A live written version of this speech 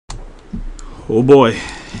Oh boy.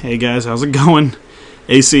 Hey guys, how's it going?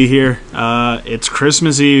 AC here. It's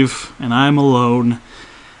Christmas Eve, and I'm alone.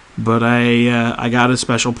 But I got a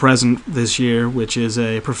special present this year, which is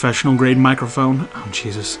a professional grade microphone. Oh,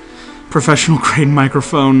 Jesus. Professional grade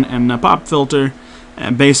microphone and a pop filter.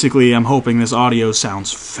 And basically, I'm hoping this audio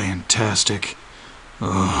sounds fantastic.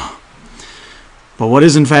 Ugh. But what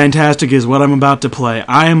isn't fantastic is what I'm about to play.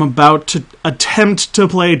 I am about to attempt to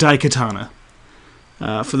play Daikatana.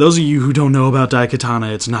 For those of you who don't know about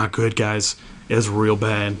Daikatana, it's not good, guys. It's real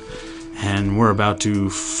bad. And we're about to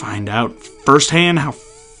find out firsthand how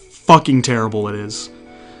fucking terrible it is.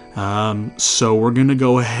 So we're gonna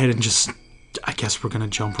go ahead and just... I guess we're gonna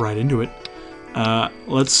jump right into it.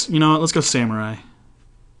 Let's go samurai.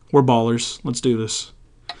 We're ballers. Let's do this.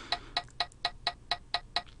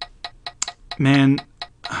 Man,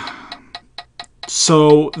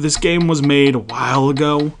 so this game was made a while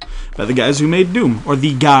ago by the guys who made Doom, or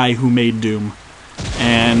the guy who made Doom,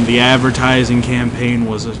 and the advertising campaign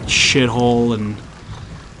was a shithole, and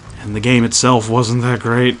the game itself wasn't that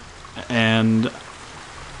great, and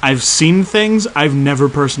I've seen things, I've never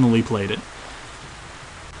personally played it.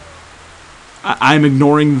 I'm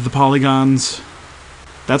ignoring the polygons.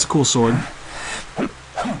 That's a cool sword.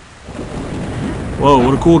 Whoa,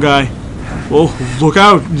 what a cool guy. Whoa, look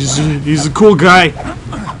out! He's a cool guy!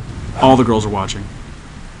 All the girls are watching.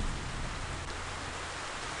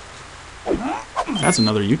 That's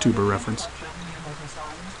another YouTuber reference.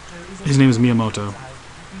 His name is Miyamoto.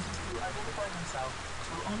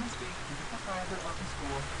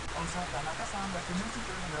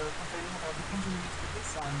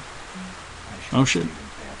 Oh shit.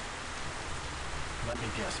 Let me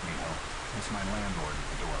guess, Miho. It's my landlord at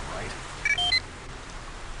the door, right?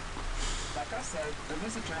 Like I said, the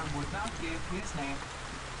visitor would not give his name.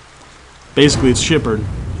 Basically, it's Shipper.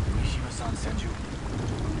 Mishima-san sent you.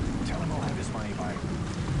 Tell him I'll have his money by...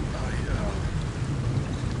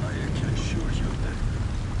 I can assure you that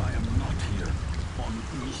I am not here on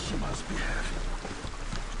Mishima's behalf.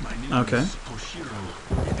 My name is Toshiro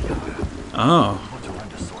Ibihara. Oh.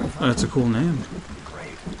 That's a cool name.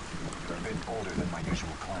 Great. You're a bit older than my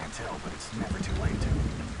usual clientele, but it's never too late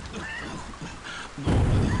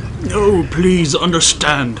to... No, please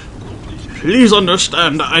understand. Please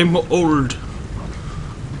understand, I'm old.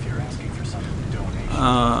 If you're asking for some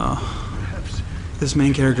donation... This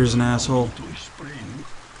main character is an asshole. To explain,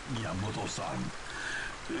 Miyamoto-san,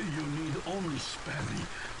 you need only spare me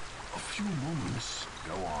a few moments.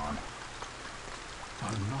 Go on.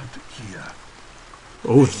 I'm not here.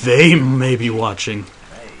 Oh, they may be watching.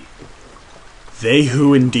 Hey. They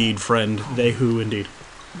who indeed, friend. They who indeed.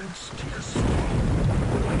 Let's take a stroll.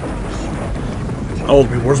 Oh,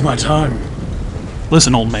 it'll be worth my time.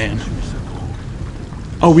 Listen, old man.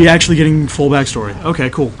 Oh, we actually getting full backstory.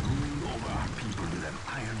 Okay, cool.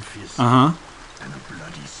 Uh-huh. And a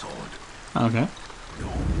bloody sword. Okay. The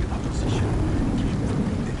only opposition came from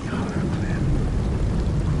the Ibihara clan.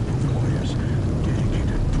 Of warriors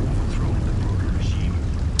dedicated to overthrow the brutal regime.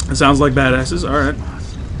 It sounds like badasses. Alright.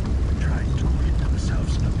 Trying to rid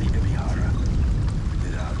themselves of the Ibihara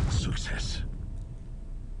without success.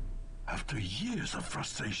 After years of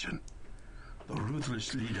frustration, the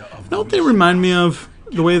ruthless leader of Don't they remind me of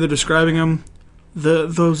the way they're describing them?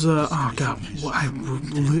 Those oh god, I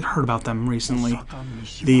heard about them recently.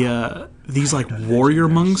 These like warrior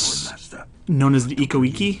monks known as the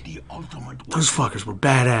Iko-Iki. Those fuckers were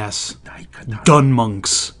badass. Dun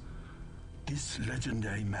monks. This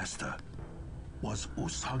legendary master was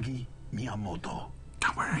Usagi Miyamoto.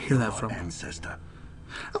 God, where did I hear that from? Ancestor.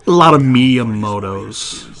 A lot of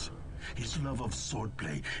Miyamotos. His love of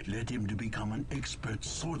swordplay led him to become an expert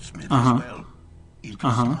swordsmith as well. It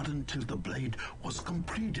was not until the blade was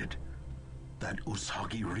completed that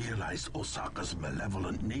Usagi realized Osaka's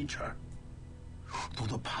malevolent nature. Through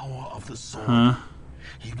the power of the sword,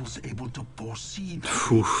 he was able to foresee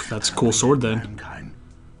the that's a cool sword then. mankind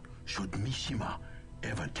should Mishima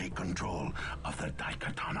ever take control of the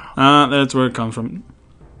Daikatana. That's where it comes from.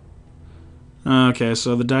 Okay,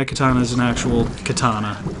 so the Daikatana is an actual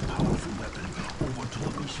katana. Powerful weapon over to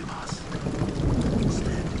the Mishimas.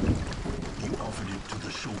 Instead, he offered it to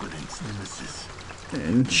the shogunate's nemesis,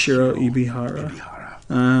 And Shiro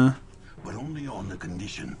Ibihara. but only on the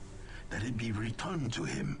condition that it be returned to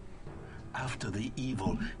him after the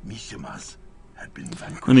evil Mishimas had been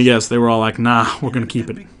vanquished. Let me guess, they were all like, nah, we're gonna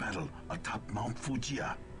keep it. In a big battle atop Mount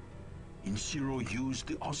Fujiya, Inshiro used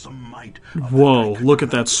the awesome might of Whoa, the look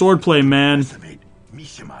at that swordplay, man.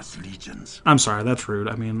 Mishima's legions. I'm sorry, that's rude.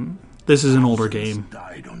 I mean, this is an older game.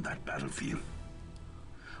 Died on that battlefield,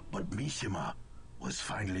 but Mishima was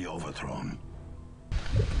finally overthrown.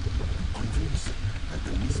 Convinced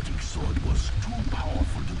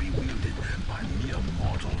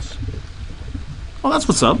Well, that's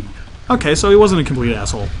what's up. Okay, so he wasn't a complete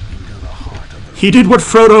asshole. He did what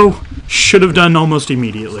Frodo should have done almost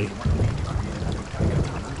immediately.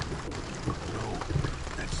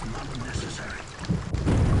 That's not necessary.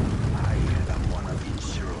 I am one of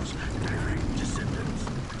Ichiro's direct descendants.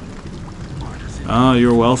 Oh, you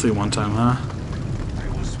were wealthy one time, huh? I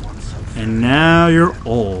was once a And now you're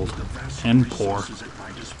old vast and poor. resources at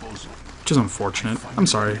my disposal. Which is unfortunate. I'm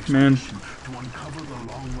sorry, man. To uncover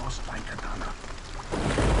the long-lost Daikatana.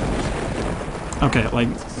 Okay, like,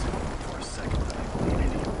 For a second, I believe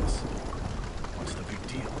any of this. What's the big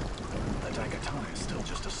deal? The Daikatana is still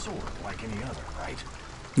just a sword, like any other, right?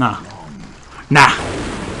 nah. Nah.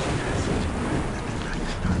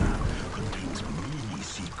 Daikatana contains many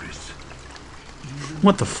secrets.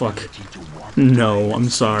 What the fuck? No, I'm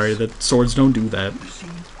sorry. That swords don't do that. You see,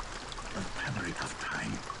 the fabric of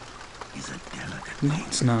time is a delicate No, thing.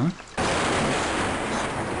 it's not.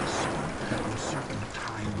 Certain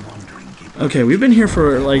time wandering gives Okay, we've been here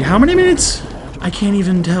for, like, how many minutes? I can't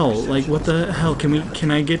even tell. Like, what the hell?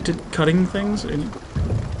 Can I get to cutting things? And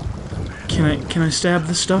can I stab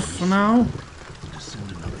this stuff for now?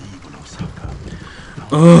 descendant of the evil Osaka.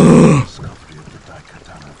 Ugh. Discovery of the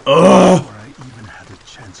Daikatana. Ugh. Before I even had a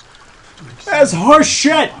chance to That's horse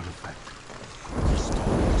shit! artifact.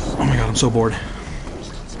 Oh my god, I'm so bored.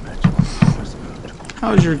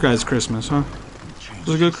 How was your guys' Christmas, huh? Was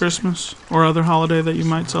it a good Christmas? Or other holiday that you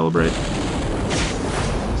might celebrate?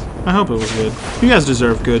 I hope it was good. You guys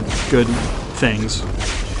deserve good things.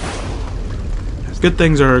 Good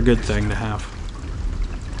things are a good thing to have.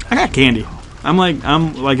 I got candy. I'm like,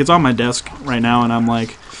 it's on my desk right now, and I'm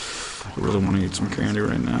like, I really want to eat some candy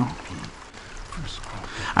right now.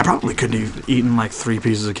 I probably could have eaten like 3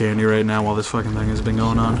 pieces of candy right now while this fucking thing has been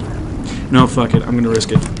going on. No, fuck it. I'm gonna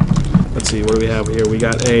risk it. Let's see, what do we have here? We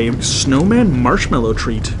got a snowman marshmallow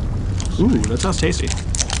treat. Ooh, that sounds tasty.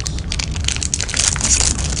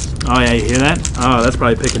 Oh yeah, you hear that? Oh, that's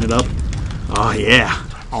probably picking it up. Oh yeah.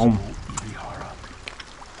 Ibihara,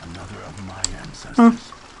 another of my ancestors. Huh.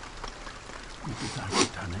 With the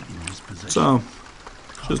Daikatana in his possession, So,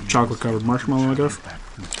 just chocolate covered marshmallow, I guess. back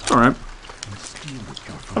through time It's alright. and steal the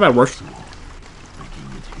pure How about worse? soul,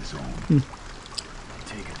 making it his own. I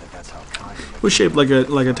take it that that's how Kanye It was shaped like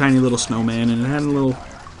a tiny little snowman, and it had a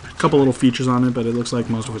couple little features on it, but it looks like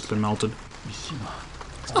most of it's been melted. Mishima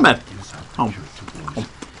It's not bad. gives out Oh. the pure to those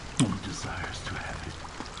who desires to have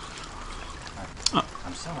it.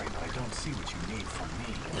 I'm sorry, but I don't see what you need from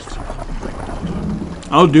me.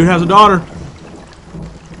 Oh, dude has a daughter.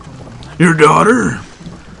 Your daughter?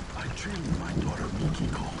 I trained my daughter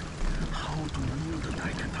Mikiko how to wield the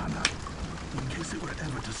Daikatana in case it were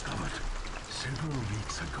ever discovered. Several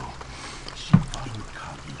weeks ago, she followed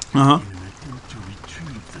Kagi Uh-huh. in an attempt to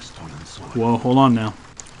retrieve the stolen sword. Whoa, hold on now.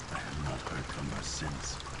 I have not heard from her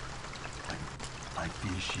since. I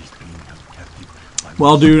fear she's being held captive by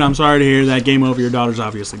Well, dude, I'm sorry to hear that. Game over. Your daughter's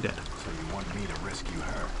obviously dead. So you want me to rescue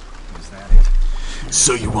her? Is that it?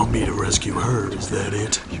 So you want me to rescue her? Is that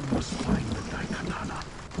it? You must find the Daikatana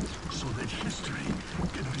so that history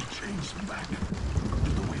can be changed back to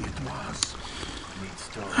the way it was. Neat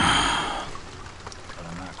story. But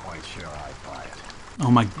I'm not quite sure I buy it.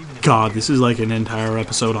 Oh my god, this is like an entire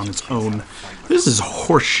episode on its own. This is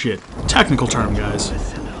horseshit. Technical term, guys.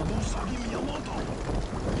 Descendant of Usagi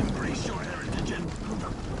Miyamoto. Embrace your heritage and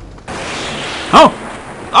Oh!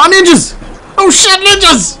 Oh, ninjas! Oh shit,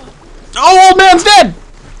 ninjas! Oh, old man's dead!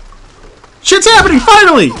 Shit's happening,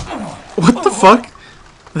 finally! What the fuck?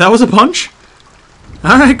 That was a punch?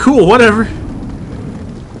 Alright, cool, whatever.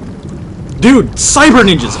 Dude, cyber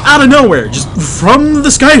ninjas, out of nowhere, just from the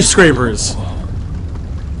skyscrapers.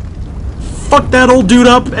 Fucked that old dude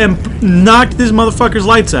up and knocked this motherfucker's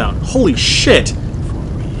lights out. Holy shit.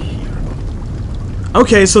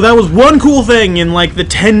 Okay, so that was one cool thing in like the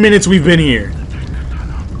 10 minutes we've been here.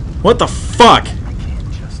 What the fuck?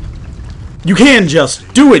 You can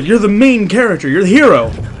just do it. You're the main character. You're the hero.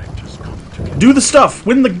 Do the stuff.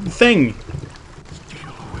 Win the thing.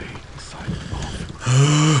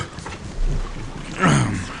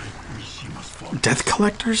 Death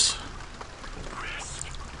collectors?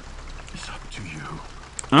 it's up to you.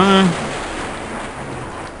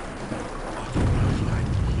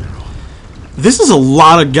 This is a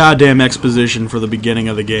lot of goddamn exposition for the beginning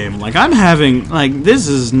of the game. Like, I'm having... Like, this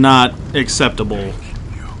is not acceptable.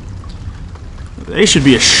 They should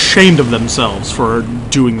be ashamed of themselves for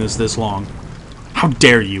doing this long. How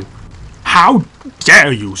dare you? How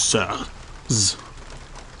dare you, sirs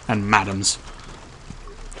and madams?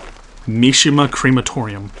 Mishima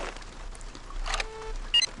Crematorium.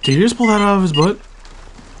 Did he just pull that out of his butt?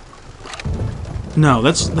 No,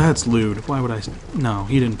 that's lewd. Why would I... No,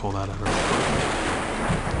 he didn't pull that out.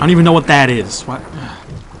 I don't even know what that is. What?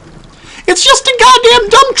 It's just a goddamn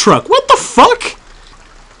dump truck. What the fuck?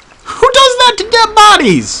 Who does that to dead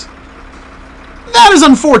bodies? That is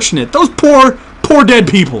unfortunate. Those poor dead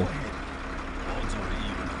people.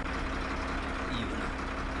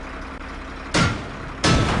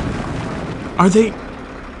 Are they...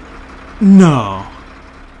 No.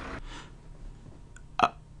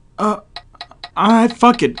 Alright,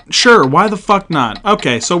 fuck it. Sure, why the fuck not?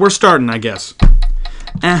 Okay, so we're starting, I guess.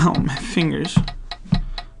 Ow, my fingers.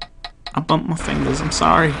 I bumped my fingers, I'm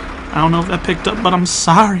sorry. I don't know if that picked up, but I'm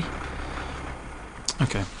sorry.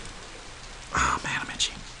 Okay. Oh, man, I'm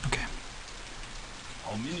itchy. Okay.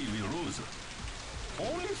 How many we lose?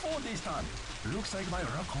 Only 4 this time. Looks like my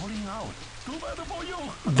rock calling out. Too bad for you.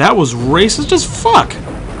 That was racist as fuck.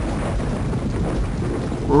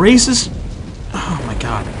 Racist... Oh, my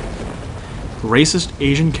God. Racist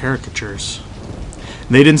Asian caricatures.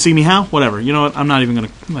 They didn't see me how? Whatever. You know what? I'm not even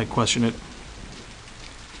gonna, like, question it.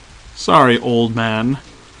 Sorry, old man.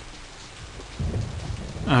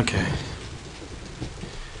 Okay.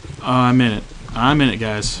 I'm in it. I'm in it,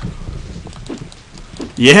 guys.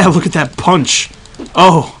 Yeah, look at that punch.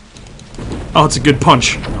 Oh. Oh, it's a good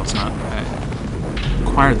punch. No, it's not. I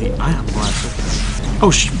acquired the ion blaster.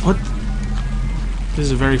 Oh, what? This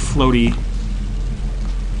is a very floaty...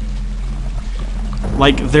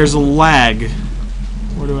 Like, there's a lag.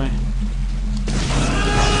 Where do I...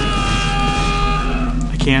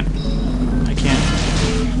 I can't...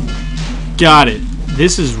 Got it.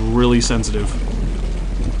 This is really sensitive.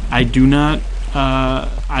 I do not...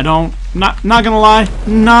 Not gonna lie,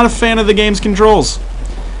 not a fan of the game's controls.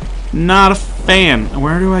 Not a fan.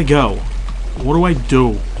 Where do I go? What do I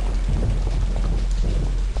do?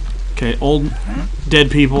 Okay, old dead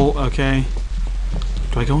people, okay.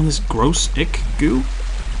 Do I go in this gross ick goo?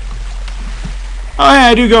 Oh yeah,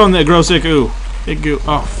 I do go in the gross ick goo. Ick goo.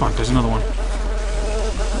 Oh fuck, there's another one.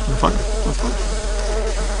 What the fuck? What the fuck?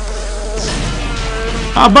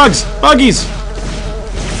 Ah, bugs! Buggies!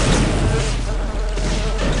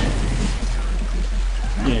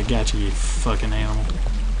 Yeah, gotcha, you fucking animal.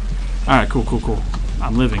 Alright, cool, cool, cool.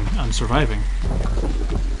 I'm living. I'm surviving.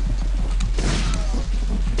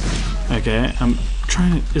 Okay, I'm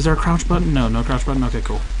trying to... Is there a crouch button? No, no crouch button? Okay,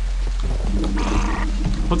 cool.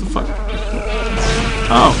 What the fuck?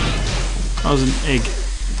 Oh. That was an egg.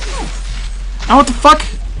 Oh, what the fuck?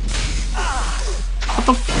 What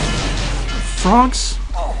the... Frogs?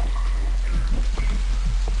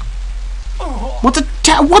 What the...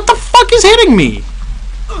 What the fuck is hitting me?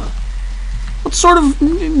 What sort of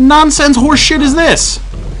nonsense horse shit is this?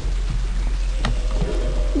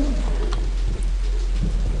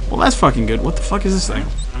 Well, that's fucking good. What the fuck is this thing?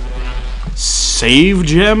 Save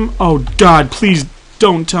gem? Oh god, please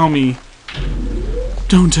don't tell me.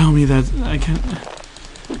 Don't tell me that I can't.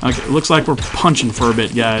 Okay, looks like we're punching for a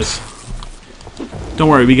bit, guys. Don't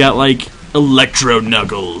worry, we got like electro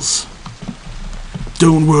knuckles.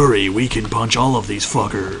 Don't worry, we can punch all of these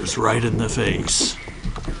fuckers right in the face.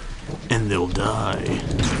 And they'll die.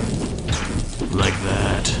 Like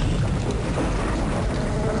that.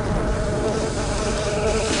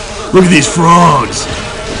 Look at these frogs!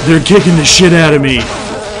 They're kicking the shit out of me!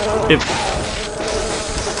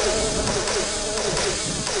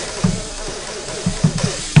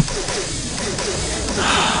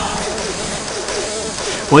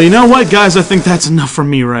 Well, you know what, guys? I think that's enough for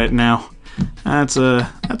me right now. That's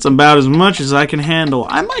about as much as I can handle.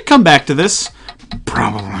 I might come back to this.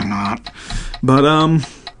 Probably not. But,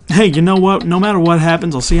 hey, you know what? No matter what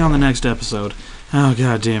happens, I'll see you on the next episode. Oh,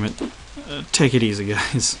 god damn it. Take it easy,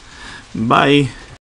 guys. Bye.